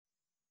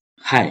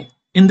Hi,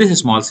 in this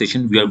small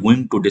session, we are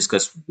going to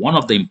discuss one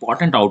of the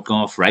important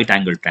outcome of right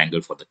angle triangle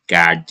for the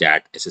CAT,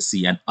 JAT,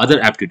 SSC and other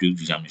aptitude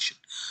examination.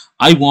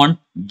 I want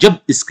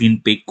जब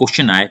screen पे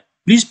question आए,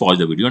 please pause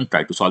the video and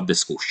try to solve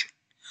this question.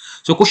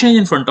 So question is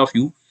in front of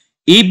you.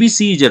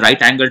 ABC is a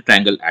right angle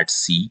triangle at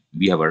C.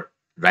 We have a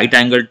right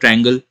angle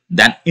triangle.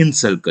 Then in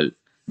circle,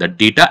 the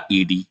data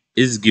AD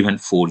is given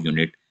 4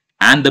 unit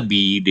and the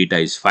BE data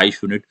is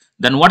 5 unit.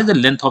 Then what is the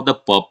length of the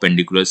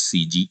perpendicular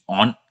CG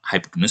on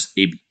hypotenuse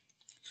AB?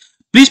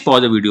 Please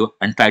pause the video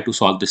and try to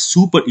solve this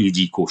super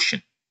easy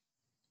question.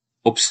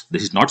 Oops,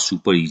 this is not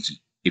super easy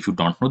if you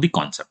don't know the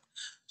concept.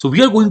 So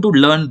we are going to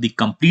learn the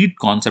complete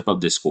concept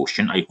of this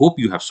question. I hope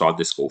you have solved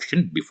this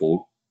question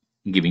before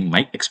giving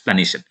my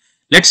explanation.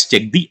 Let's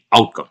check the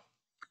outcome.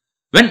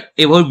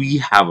 Whenever we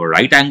have a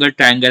right angle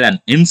triangle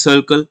and in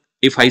circle,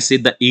 if I say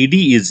the AD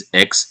is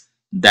X,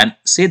 then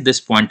say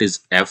this point is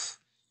F,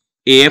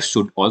 AF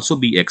should also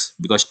be X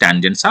because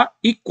tangents are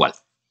equal.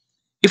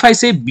 If I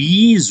say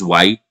BE is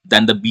Y,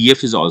 then the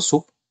BF is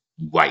also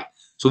Y.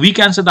 So we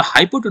can say the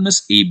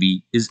hypotenuse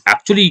AB is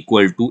actually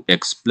equal to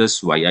X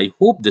plus Y. I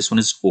hope this one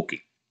is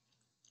okay.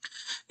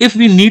 If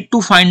we need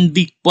to find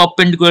the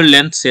perpendicular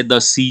length, say the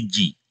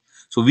CG,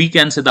 so we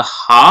can say the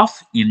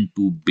half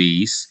into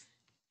base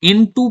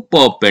into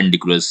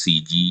perpendicular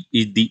CG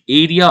is the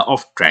area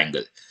of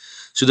triangle.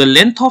 So the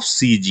length of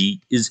CG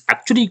is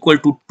actually equal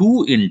to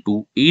 2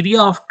 into area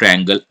of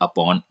triangle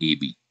upon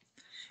AB.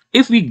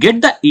 If we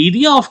get the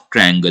area of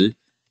triangle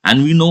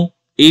and we know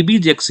AB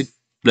is X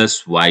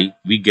plus Y,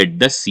 we get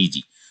the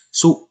CG.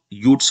 So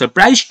you'd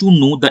surprised to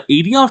know the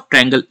area of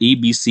triangle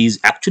ABC is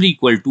actually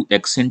equal to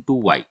X into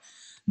Y.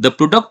 The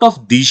product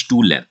of these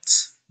two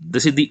lengths.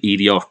 This is the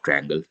area of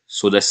triangle.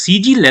 So the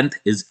CG length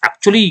is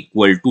actually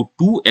equal to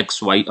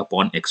 2xy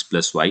upon X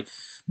plus Y.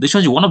 This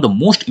was one of the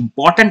most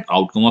important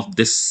outcome of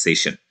this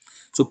session.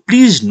 So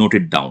please note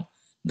it down.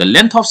 The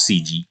length of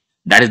CG,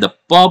 that is the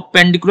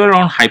perpendicular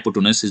on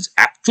hypotenuse, is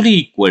actually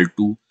equal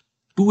to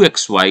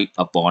 2xy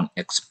upon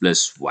X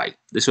plus Y.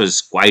 This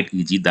was quite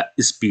easy, the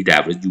speed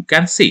average you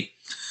can say.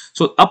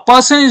 So a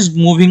person is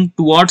moving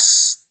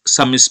towards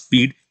some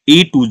speed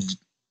A to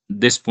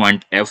this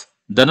point F.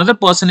 The another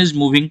person is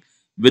moving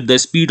with the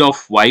speed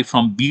of Y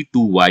from B to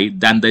Y.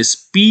 Then the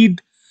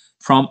speed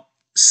from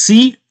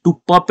C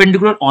to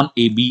perpendicular on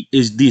AB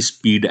is the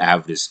speed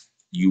average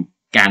you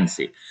can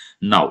say.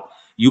 Now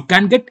you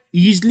can get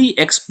easily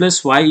X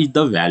plus Y is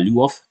the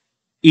value of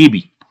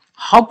AB.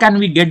 How can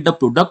we get the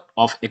product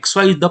of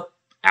XY is the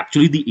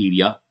actually the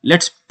area?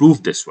 Let's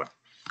prove this one.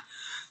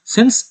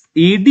 Since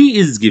AD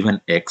is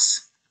given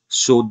X,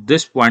 so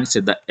this point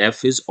say the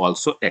F is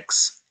also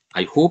X.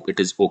 I hope it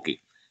is okay.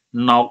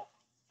 Now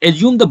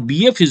assume the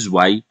BF is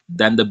Y,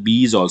 then the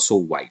B is also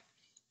Y.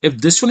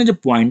 If this one is a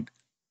point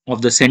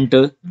of the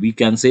center, we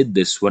can say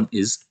this one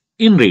is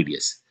in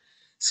radius.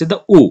 Say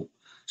the O.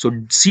 So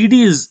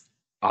CD is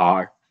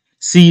R,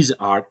 C is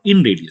R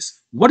in radius.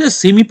 What is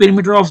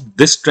semi-perimeter of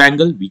this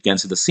triangle? We can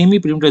say the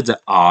semi-perimeter is the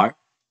R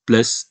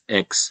plus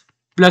X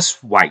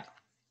plus Y.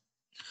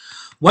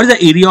 What is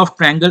the area of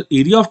triangle?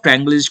 Area of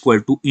triangle is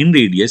equal to in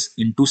radius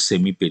into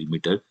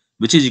semi-perimeter,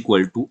 which is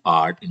equal to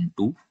R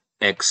into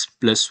X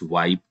plus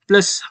Y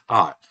plus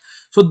R.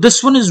 So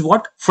this one is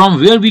what?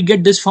 From where we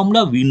get this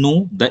formula? We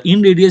know the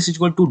in radius is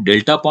equal to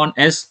delta upon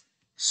S.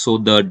 So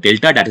the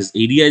delta, that is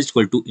area, is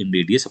equal to in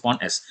radius upon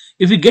S.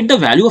 If we get the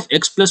value of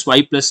X plus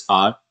Y plus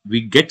R,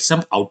 we get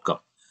some outcome.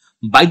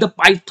 By the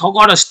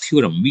Pythagoras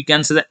theorem, we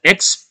can say that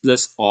X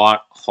plus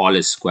R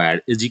whole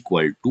square is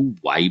equal to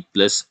Y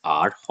plus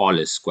R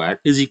whole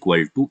square is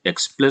equal to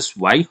X plus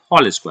Y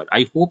whole square.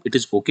 I hope it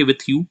is okay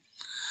with you.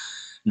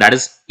 That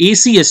is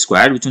AC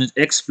squared, which is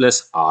X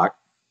plus R,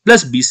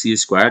 plus BC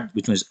squared,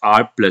 which is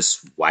R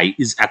plus Y,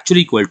 is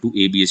actually equal to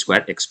AB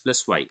squared X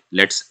plus Y.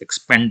 Let's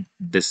expand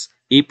this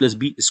A plus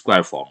B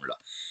square formula.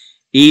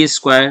 A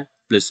square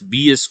plus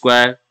B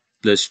square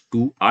plus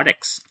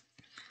 2RX.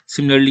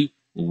 Similarly,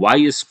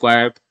 Y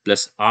square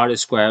plus R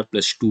square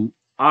plus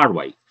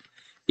 2RY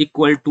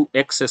equal to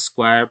X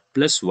square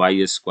plus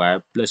Y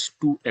square plus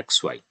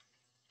 2XY.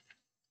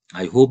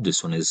 I hope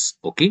this one is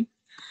okay.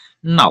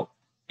 Now,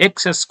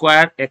 X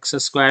square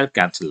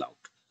cancel out.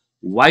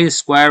 Y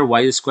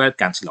square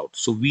cancel out.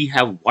 So we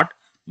have what?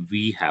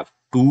 We have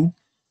 2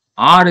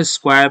 R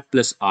square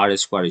plus R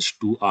square is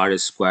 2R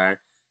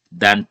square,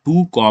 then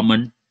 2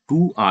 common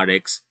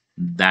 2RX,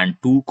 then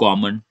 2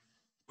 common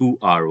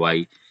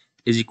 2RY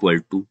is equal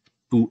to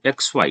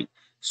 2XY.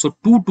 So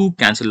 2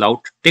 cancel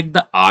out, take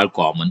the R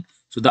common.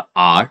 So the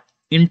R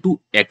into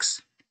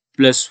X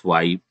plus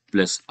Y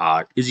plus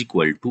R is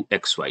equal to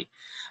XY.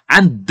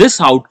 And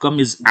this outcome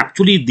is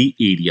actually the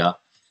area.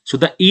 So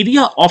the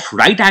area of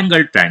right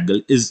angle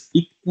triangle is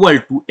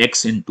equal to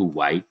X into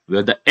Y,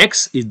 where the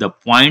X is the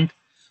point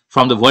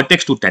from the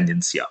vertex to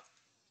tangentia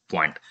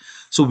point.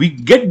 So we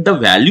get the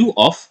value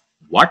of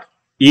what?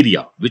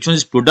 Area, which one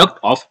is product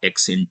of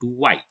X into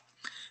Y.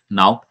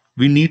 Now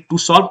we need to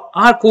solve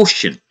our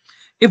question.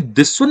 If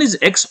this one is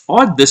X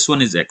or this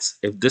one is X,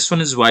 if this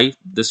one is Y,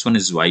 this one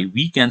is Y,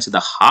 we can say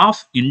the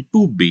half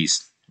into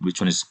base.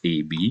 which one is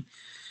AB,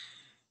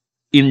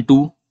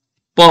 into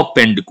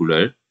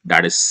perpendicular,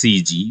 that is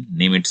CG,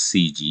 name it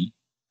CG,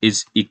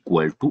 is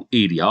equal to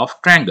area of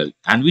triangle.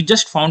 And we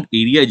just found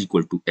area is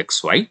equal to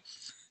XY.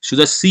 So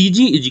the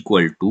CG is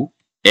equal to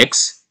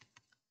X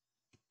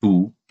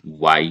to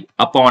Y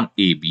upon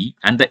AB,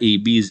 and the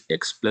AB is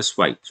X plus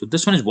Y. So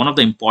this one is one of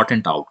the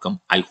important outcome.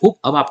 I hope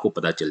अब आपको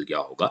पता चल गया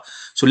होगा.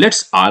 So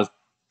let's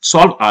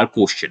solve our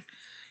question.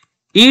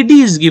 AD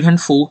is given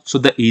 4, so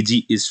the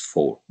AG is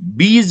 4.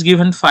 B is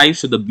given 5,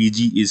 so the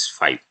BG is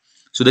 5.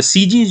 So the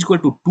CG is equal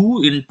to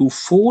 2 into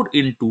 4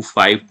 into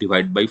 5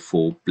 divided by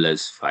 4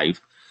 plus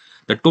 5.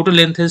 The total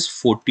length is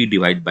 40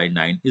 divided by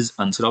 9 is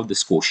answer of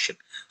this question.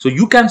 So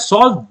you can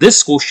solve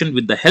this question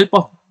with the help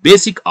of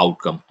basic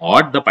outcome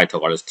or the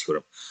Pythagoras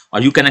theorem.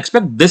 Or you can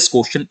expect this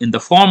question in the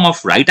form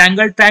of right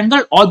angle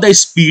triangle or the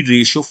speed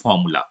ratio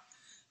formula.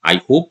 I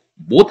hope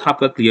both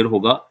आपका clear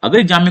होगा. अगर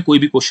exam में कोई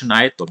भी question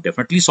आए तो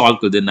definitely solve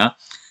कर देना.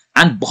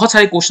 एंड बहुत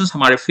सारे क्वेश्चंस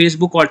हमारे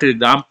फेसबुक और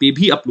टेलीग्राम पे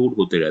भी अपलोड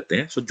होते रहते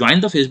हैं. सो join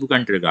the Facebook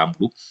and Telegram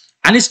group,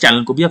 and इस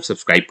चैनल को भी आप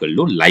सब्सक्राइब कर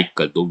लो, लाइक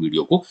कर दो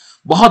वीडियो को.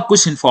 बहुत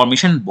कुछ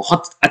इंफॉर्मेशन,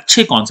 बहुत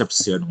अच्छे कॉन्सेप्ट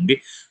शेयर होंगे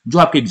जो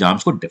आपके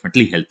एग्जाम्स को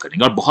डेफिनेटली हेल्प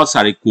करेंगे. और बहुत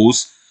सारे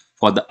course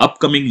for the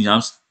upcoming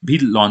exams भी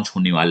लॉन्च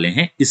होने वाले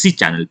हैं, इसी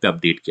चैनल पे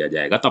अपडेट किया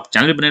जाएगा. तो आप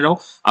चैनल बने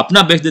रहो,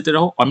 अपना बेस्ट देते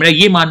रहो. और मेरा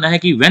ये मानना है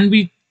कि when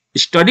we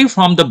study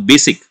from the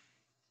basic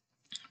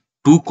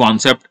to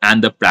concept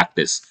and the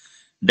practice,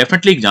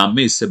 definitely exam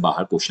में इससे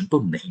बाहर क्वेश्चन तो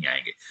नहीं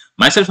आएंगे.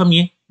 माई सेल्फ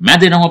मैं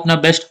दे रहा हूं अपना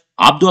बेस्ट,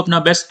 आप दो अपना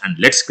best, and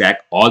let's crack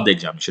all the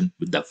examination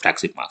with the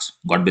flagship marks.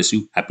 God bless you,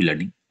 happy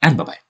learning and bye bye.